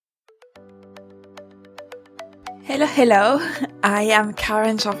Hello. I am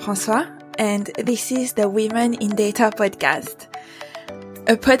Karen Jean-François, and this is the Women in Data podcast.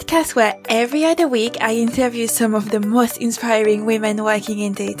 A podcast where every other week I interview some of the most inspiring women working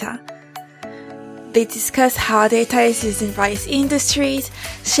in data. They discuss how data is used in various industries,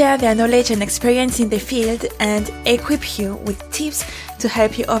 share their knowledge and experience in the field, and equip you with tips to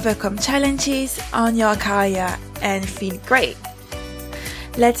help you overcome challenges on your career and feel great.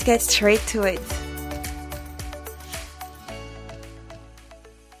 Let's get straight to it.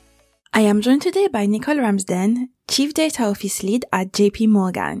 I am joined today by Nicole Ramsden, Chief Data Office Lead at JP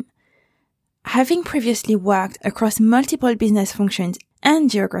Morgan. Having previously worked across multiple business functions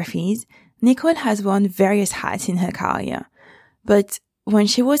and geographies, Nicole has worn various hats in her career. But when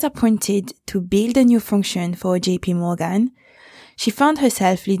she was appointed to build a new function for JP Morgan, she found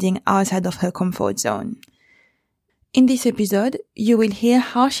herself leading outside of her comfort zone. In this episode, you will hear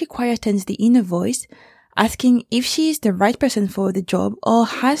how she quietens the inner voice, asking if she is the right person for the job or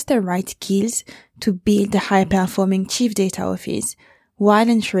has the right skills to build a high-performing chief data office while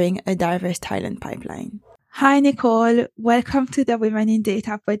ensuring a diverse talent pipeline. Hi, Nicole. Welcome to the Women in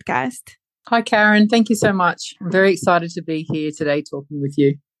Data podcast. Hi, Karen. Thank you so much. I'm very excited to be here today talking with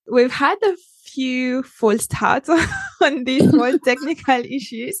you. We've had a few false starts on these more technical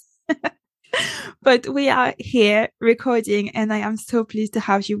issues, but we are here recording and I am so pleased to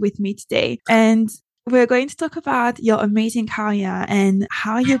have you with me today. And we're going to talk about your amazing career and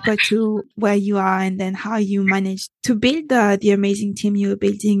how you got to where you are and then how you managed to build the amazing team you're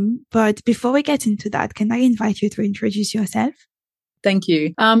building. But before we get into that, can I invite you to introduce yourself? Thank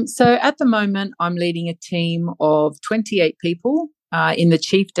you. So at the moment, I'm leading a team of 28 people in the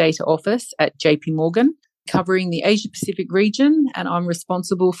Chief Data Office at JP Morgan, covering the Asia Pacific region, and I'm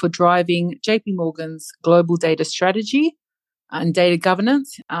responsible for driving JP Morgan's global data strategy and data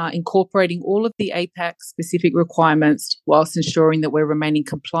governance, incorporating all of the APAC-specific requirements whilst ensuring that we're remaining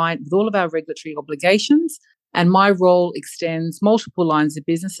compliant with all of our regulatory obligations. And my role extends multiple lines of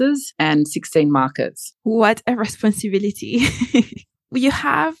businesses and 16 markets. What a responsibility. You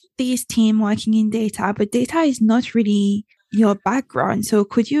have this team working in data, but data is not really your background. So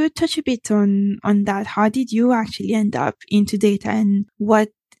could you touch a bit on that? How did you actually end up into data and what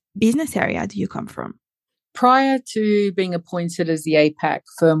business area do you come from? Prior to being appointed as the APAC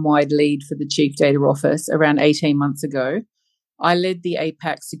firm-wide lead for the Chief Data Office around 18 months ago, I led the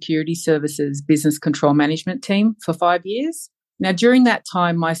APAC Security Services Business Control Management team for 5 years. Now, during that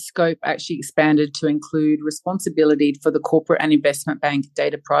time, my scope actually expanded to include responsibility for the corporate and investment bank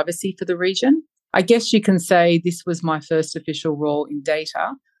data privacy for the region. I guess you can say this was my first official role in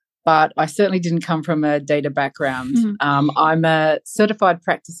data, but I certainly didn't come from a data background. I'm a certified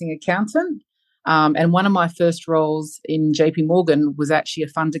practicing accountant. And one of my first roles in JP Morgan was actually a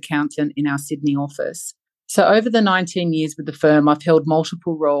fund accountant in our Sydney office. So over the 19 years with the firm, I've held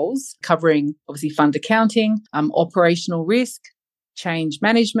multiple roles covering obviously fund accounting, operational risk, change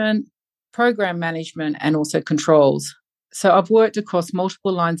management, program management, and also controls. So I've worked across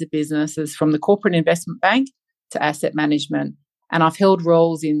multiple lines of businesses from the corporate investment bank to asset management. And I've held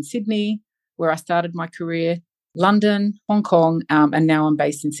roles in Sydney, where I started my career, London, Hong Kong, and now I'm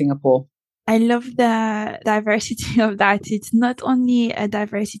based in Singapore. I love the diversity of that. It's not only a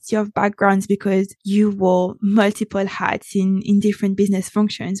diversity of backgrounds because you wore multiple hats in different business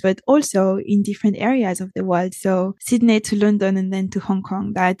functions, but also in different areas of the world. So Sydney to London and then to Hong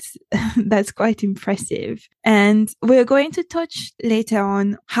Kong, that's quite impressive. And we're going to touch later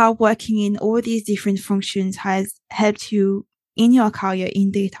on how working in all these different functions has helped you in your career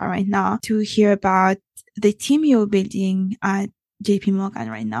in data right now, to hear about the team you're building at JP Morgan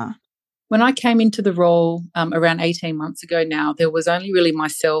right now. When I came into the role around 18 months ago now, there was only really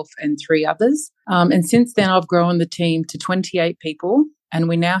myself and 3 others. And since then, I've grown the team to 28 people, and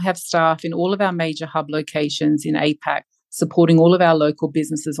we now have staff in all of our major hub locations in APAC, supporting all of our local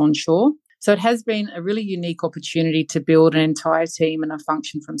businesses onshore. So it has been a really unique opportunity to build an entire team and a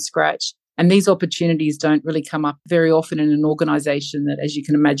function from scratch. And these opportunities don't really come up very often in an organization that, as you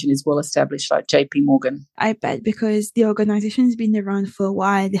can imagine, is well established like JP Morgan. I bet, because the organization's been around for a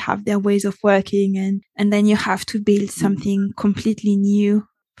while, they have their ways of working, and then you have to build something completely new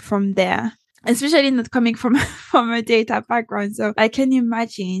from there, especially not coming from a data background. So I can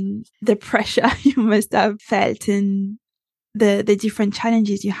imagine the pressure you must have felt and the different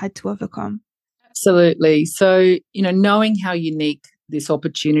challenges you had to overcome. Absolutely. So, knowing how unique this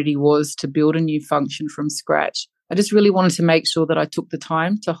opportunity was to build a new function from scratch, I just really wanted to make sure that I took the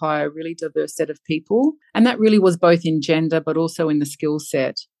time to hire a really diverse set of people. And that really was both in gender, but also in the skill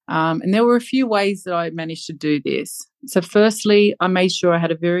set. And there were a few ways that I managed to do this. So firstly, I made sure I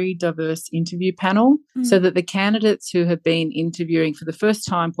had a very diverse interview panel so that the candidates who have been interviewing for the first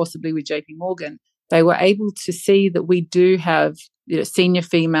time, possibly with JP Morgan, they were able to see that we do have senior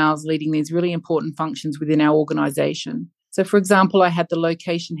females leading these really important functions within our organisation. So, for example, I had the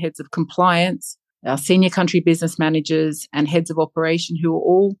location heads of compliance, our senior country business managers and heads of operation who were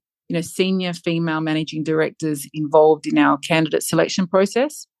all senior female managing directors involved in our candidate selection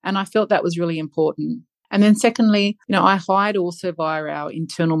process. And I felt that was really important. And then secondly, I hired also via our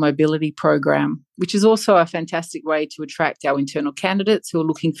internal mobility program, which is also a fantastic way to attract our internal candidates who are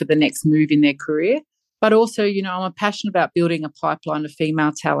looking for the next move in their career. But also, I'm passionate about building a pipeline of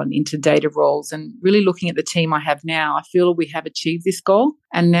female talent into data roles, and really looking at the team I have now, I feel we have achieved this goal.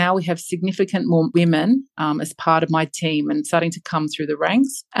 And now we have significant more women as part of my team and starting to come through the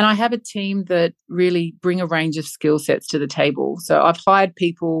ranks. And I have a team that really bring a range of skill sets to the table. So I've hired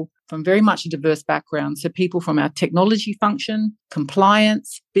people from very much a diverse background. So people from our technology function,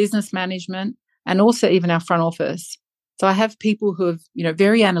 compliance, business management, and also even our front office. So I have people who are,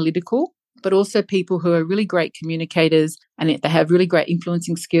 very analytical, but also people who are really great communicators and they have really great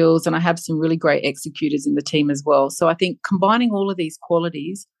influencing skills. And I have some really great executors in the team as well. So I think combining all of these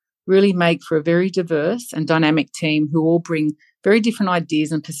qualities really make for a very diverse and dynamic team who all bring very different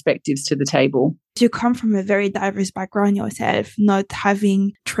ideas and perspectives to the table. You come from a very diverse background yourself, not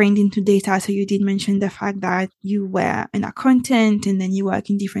having trained into data. So you did mention the fact that you were an accountant and then you work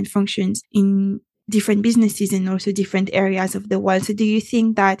in different functions in different businesses and also different areas of the world. So do you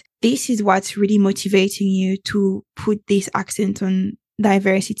think that this is what's really motivating you to put this accent on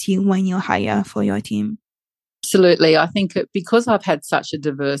diversity when you hire for your team? Absolutely. I think because I've had such a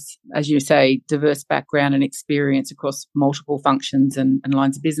diverse, as you say, diverse background and experience across multiple functions and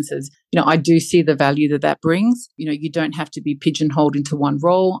lines of businesses, I do see the value that brings. You don't have to be pigeonholed into one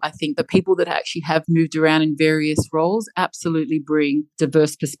role. I think the people that actually have moved around in various roles absolutely bring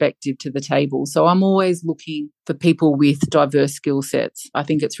diverse perspective to the table. So I'm always looking for people with diverse skill sets. I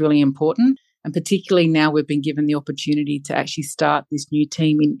think it's really important. And particularly now we've been given the opportunity to actually start this new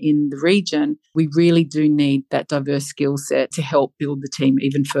team in the region, we really do need that diverse skill set to help build the team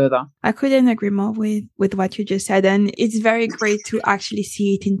even further. I couldn't agree more with what you just said. And it's very great to actually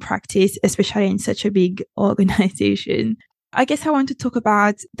see it in practice, especially in such a big organization. I guess I want to talk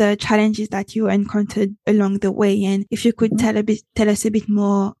about the challenges that you encountered along the way. And if you could tell us a bit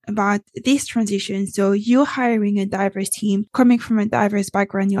more about this transition. So you're hiring a diverse team, coming from a diverse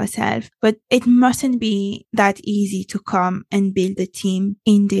background yourself, but it mustn't be that easy to come and build a team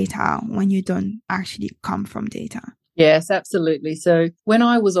in data when you don't actually come from data. Yes, absolutely. So when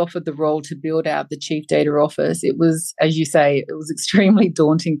I was offered the role to build out the Chief Data Office, it was, as you say, it was extremely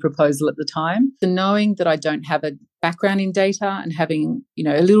daunting proposal at the time. So knowing that I don't have a background in data and having,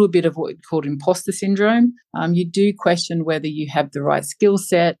 a little bit of what we called imposter syndrome, you do question whether you have the right skill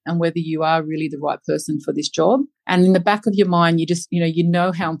set and whether you are really the right person for this job. And in the back of your mind, you just, you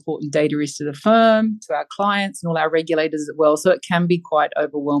know how important data is to the firm, to our clients and all our regulators as well. So it can be quite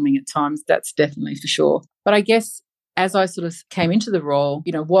overwhelming at times. That's definitely for sure. But I guess as I sort of came into the role,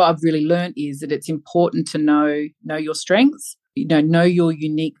 what I've really learned is that it's important to know your strengths, know your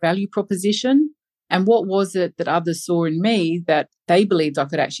unique value proposition, and what was it that others saw in me that they believed I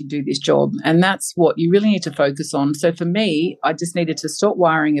could actually do this job. And that's what you really need to focus on. So for me, I just needed to stop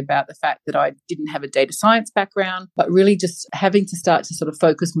worrying about the fact that I didn't have a data science background, but really just having to start to sort of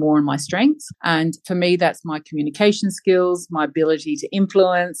focus more on my strengths. And for me, that's my communication skills, my ability to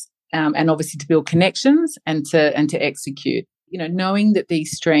influence, and obviously to build connections and to execute. Knowing that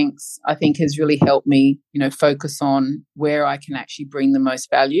these strengths, I think, has really helped me, focus on where I can actually bring the most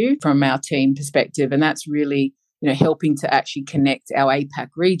value from our team perspective. And that's really, helping to actually connect our APAC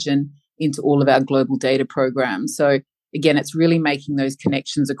region into all of our global data programs. So again, it's really making those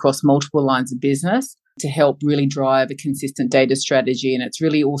connections across multiple lines of business to help really drive a consistent data strategy. And it's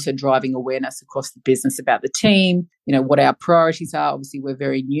really also driving awareness across the business about the team, what our priorities are. Obviously, we're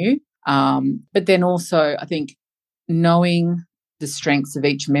very new. But then also, I think knowing the strengths of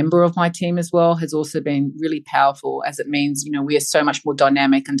each member of my team as well has also been really powerful, as it means, we are so much more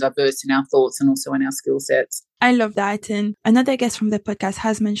dynamic and diverse in our thoughts and also in our skill sets. I love that. And another guest from the podcast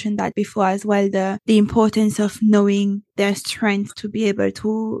has mentioned that before as well, the importance of knowing their strengths to be able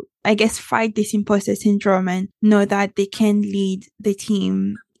to, I guess, fight this imposter syndrome and know that they can lead the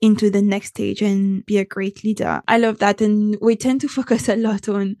team into the next stage and be a great leader. I love that. And we tend to focus a lot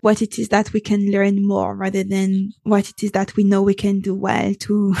on what it is that we can learn more rather than what it is that we know we can do well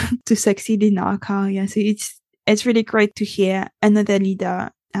to succeed in our career. So it's really great to hear another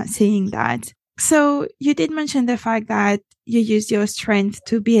leader saying that. So you did mention the fact that you use your strength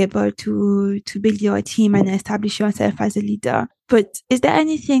to be able to build your team and establish yourself as a leader. But is there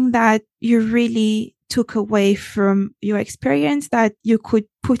anything that you really took away from your experience that you could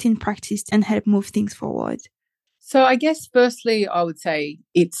put in practice and help move things forward? So I guess firstly, I would say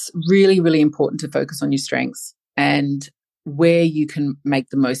it's really, really important to focus on your strengths and where you can make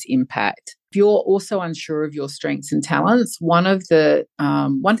the most impact. If you're also unsure of your strengths and talents, one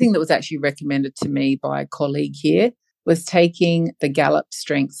thing that was actually recommended to me by a colleague here was taking the Gallup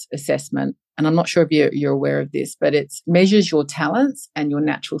Strengths Assessment. And I'm not sure if you're aware of this, but it measures your talents and your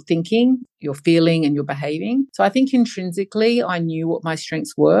natural thinking, your feeling and your behaving. So I think intrinsically I knew what my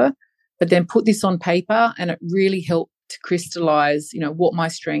strengths were, but then put this on paper and it really helped to crystallize, what my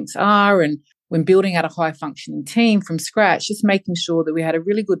strengths are. And when building out a high functioning team from scratch, just making sure that we had a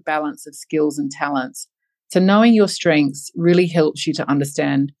really good balance of skills and talents. So knowing your strengths really helps you to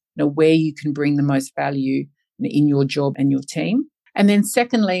understand, where you can bring the most value in your job and your team. And then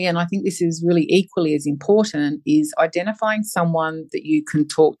secondly, and I think this is really equally as important, is identifying someone that you can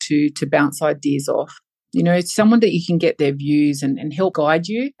talk to bounce ideas off. Someone that you can get their views and help guide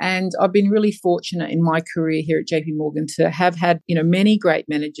you. And I've been really fortunate in my career here at JP Morgan to have had, many great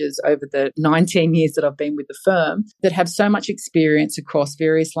managers over the 19 years that I've been with the firm that have so much experience across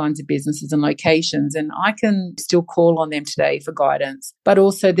various lines of businesses and locations. And I can still call on them today for guidance. But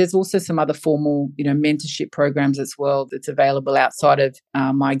also there's also some other formal, mentorship programs as well that's available outside of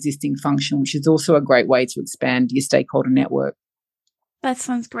my existing function, which is also a great way to expand your stakeholder network. That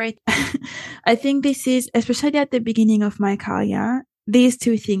sounds great. I think this is, especially at the beginning of my career, these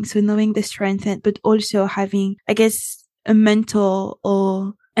two things, so knowing the strength, but also having, I guess, a mentor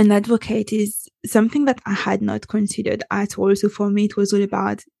or an advocate is something that I had not considered at all. So for me, it was all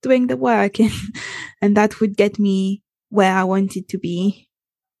about doing the work and that would get me where I wanted to be.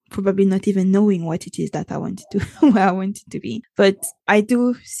 Probably not even knowing what it is that I wanted to, where I wanted to be. But I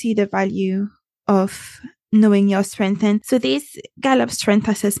do see the value of knowing your strength. And so this Gallup strength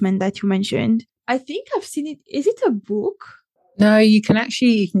assessment that you mentioned, I think I've seen it. Is it a book? No, you can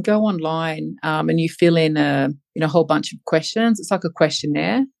go online and you fill in a whole bunch of questions. It's like a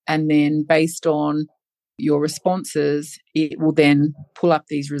questionnaire. And then based on your responses, it will then pull up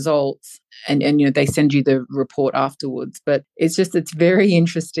these results and they send you the report afterwards. But it's very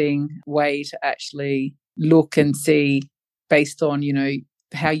interesting way to actually look and see based on,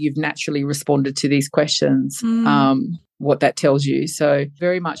 how you've naturally responded to these questions, what that tells you. So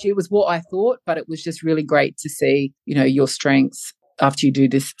very much it was what I thought, but it was just really great to see, your strengths after you do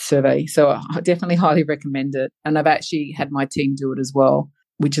this survey. So I definitely highly recommend it. And I've actually had my team do it as well,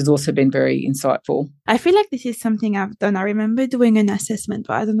 which has also been very insightful. I feel like this is something I've done. I remember doing an assessment,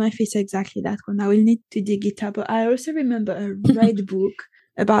 but I don't know if it's exactly that one. I will need to dig it up. But I also remember a red book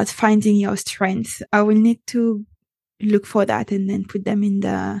about finding your strengths. I will need to look for that and then put them in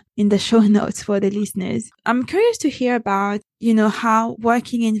the show notes for the listeners. I'm curious to hear about, how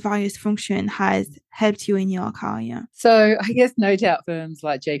working in various functions has helped you in your career. So I guess no doubt firms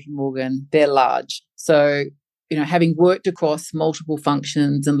like JP Morgan, they're large. So, having worked across multiple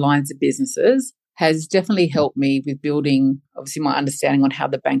functions and lines of businesses has definitely helped me with building, obviously, my understanding on how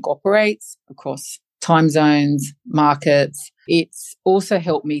the bank operates across time zones, markets. It's also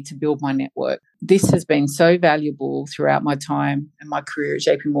helped me to build my network. This has been so valuable throughout my time and my career at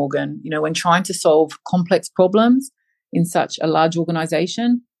JP Morgan, when trying to solve complex problems in such a large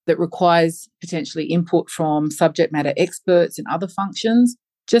organization that requires potentially input from subject matter experts in other functions,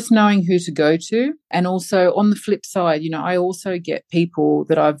 just knowing who to go to. And also on the flip side, I also get people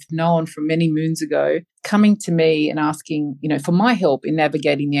that I've known from many moons ago coming to me and asking, for my help in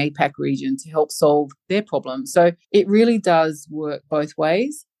navigating the APAC region to help solve their problems. So it really does work both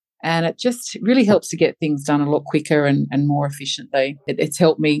ways. And it just really helps to get things done a lot quicker and more efficiently. It's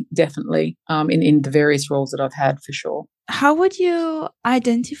helped me definitely in the various roles that I've had for sure. How would you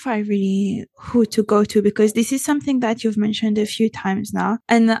identify really who to go to? Because this is something that you've mentioned a few times now.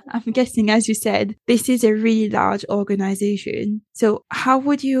 And I'm guessing, as you said, this is a really large organization. So how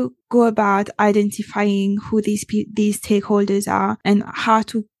would you go about identifying who these stakeholders are and how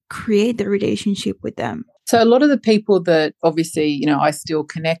to create the relationship with them? So a lot of the people that obviously, I still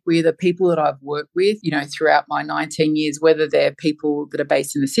connect with are people that I've worked with, throughout my 19 years, whether they're people that are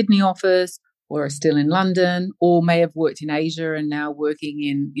based in the Sydney office or are still in London or may have worked in Asia and now working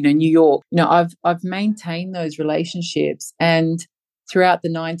in, New York. I've maintained those relationships, and throughout the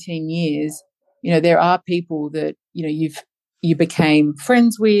 19 years, there are people that, you became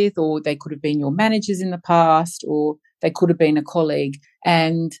friends with, or they could have been your managers in the past, or they could have been a colleague.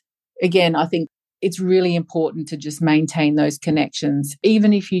 And again, I think it's really important to just maintain those connections.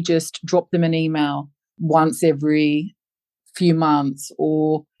 Even if you just drop them an email once every few months,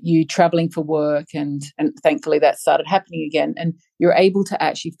 or you traveling for work, and thankfully that started happening again, and you're able to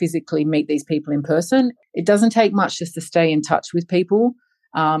actually physically meet these people in person. It doesn't take much just to stay in touch with people.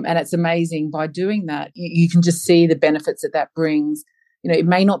 And it's amazing by doing that, you can just see the benefits that brings. It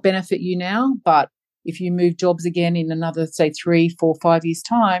may not benefit you now, but if you move jobs again in another, say, 3, 4, 5 years'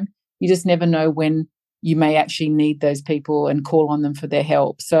 time, you just never know when you may actually need those people and call on them for their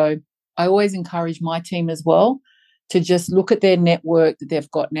help. So I always encourage my team as well to just look at their network that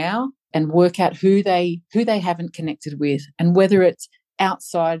they've got now and work out who they haven't connected with, and whether it's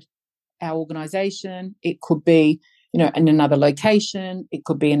outside our organisation, it could be, in another location, it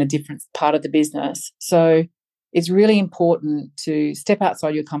could be in a different part of the business. So it's really important to step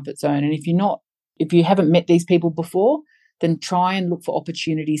outside your comfort zone. And if you haven't met these people before, then try and look for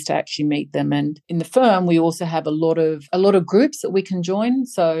opportunities to actually meet them. And in the firm, we also have a lot of groups that we can join.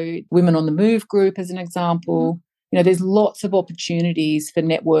 So Women on the Move group, as an example. There's lots of opportunities for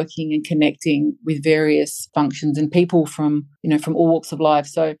networking and connecting with various functions and people from all walks of life.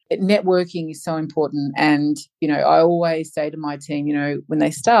 So networking is so important. And, I always say to my team, when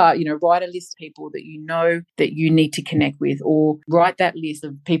they start, write a list of people that that you need to connect with, or write that list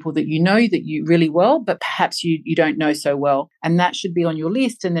of people that that you really well, but perhaps you don't know so well. And that should be on your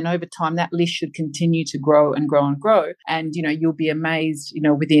list. And then over time, that list should continue to grow and grow and grow. And, you'll be amazed,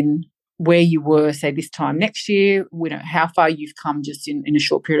 within where you were, say, this time next year, how far you've come just in a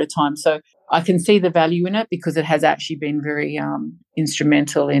short period of time. So I can see the value in it, because it has actually been very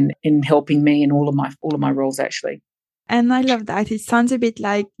instrumental in helping me in all of my roles, actually. And I love that. It sounds a bit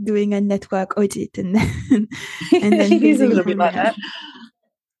like doing a network audit, and then it is a little bit like that.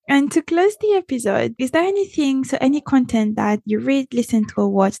 And to close the episode, is there any content that you read, listen to, or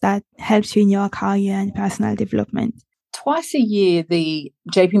watch that helps you in your career and personal development? Twice a year, the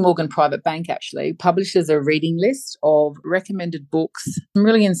JP Morgan Private Bank actually publishes a reading list of recommended books from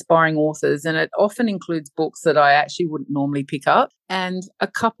really inspiring authors, and it often includes books that I actually wouldn't normally pick up. And a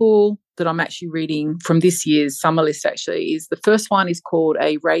couple that I'm actually reading from this year's summer list actually is, the first one is called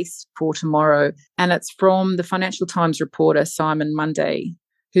A Race for Tomorrow, and it's from the Financial Times reporter Simon Munday,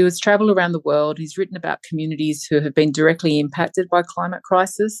 who has travelled around the world. He's written about communities who have been directly impacted by climate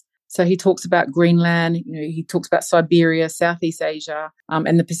crisis. So he talks about Greenland, he talks about Siberia, Southeast Asia,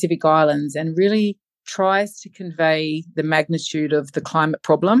 and the Pacific Islands, and really tries to convey the magnitude of the climate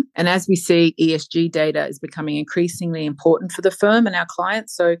problem. And as we see, ESG data is becoming increasingly important for the firm and our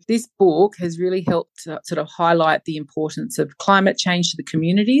clients. So this book has really helped to sort of highlight the importance of climate change to the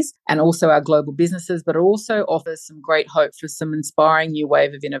communities and also our global businesses, but it also offers some great hope for some inspiring new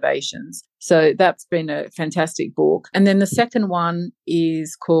wave of innovations. So that's been a fantastic book. And then the second one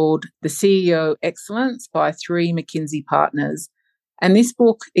is called The CEO Excellence by 3 McKinsey Partners. And this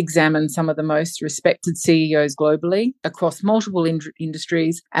book examines some of the most respected CEOs globally across multiple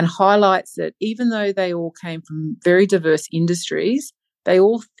industries, and highlights that even though they all came from very diverse industries, they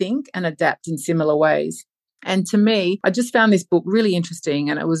all think and adapt in similar ways. And to me, I just found this book really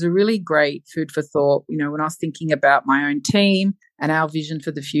interesting, and it was a really great food for thought, when I was thinking about my own team and our vision for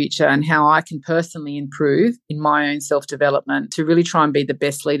the future and how I can personally improve in my own self-development to really try and be the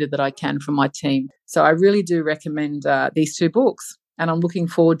best leader that I can for my team. So I really do recommend these 2 books. And I'm looking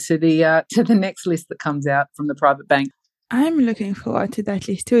forward to the next list that comes out from the private bank. I'm looking forward to that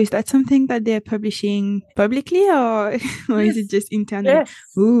list too. Is that something that they're publishing publicly, or is it just internal? Yes.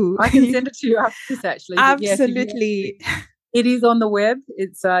 Ooh. I can send it to you after this, actually. Absolutely. Yes, it is on the web.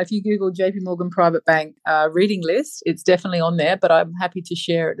 It's if you Google JP Morgan Private Bank reading list, it's definitely on there, but I'm happy to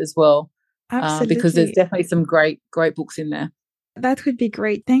share it as well. Absolutely. Because there's definitely some great books in there. That would be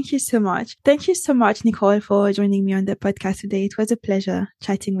great. Thank you so much. Thank you so much, Nicole, for joining me on the podcast today. It was a pleasure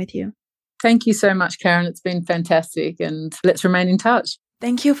chatting with you. Thank you so much, Karen. It's been fantastic, and let's remain in touch.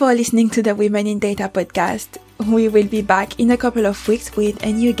 Thank you for listening to the Women in Data podcast. We will be back in a couple of weeks with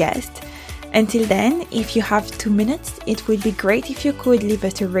a new guest. Until then, if you have 2 minutes, it would be great if you could leave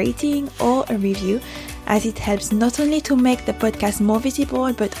us a rating or a review, as it helps not only to make the podcast more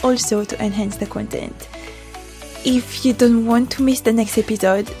visible, but also to enhance the content. If you don't want to miss the next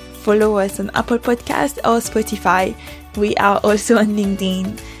episode, follow us on Apple Podcasts or Spotify. We are also on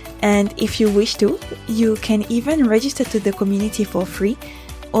LinkedIn. And if you wish to, you can even register to the community for free.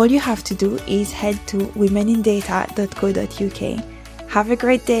 All you have to do is head to womenindata.co.uk. Have a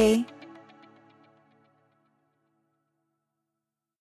great day.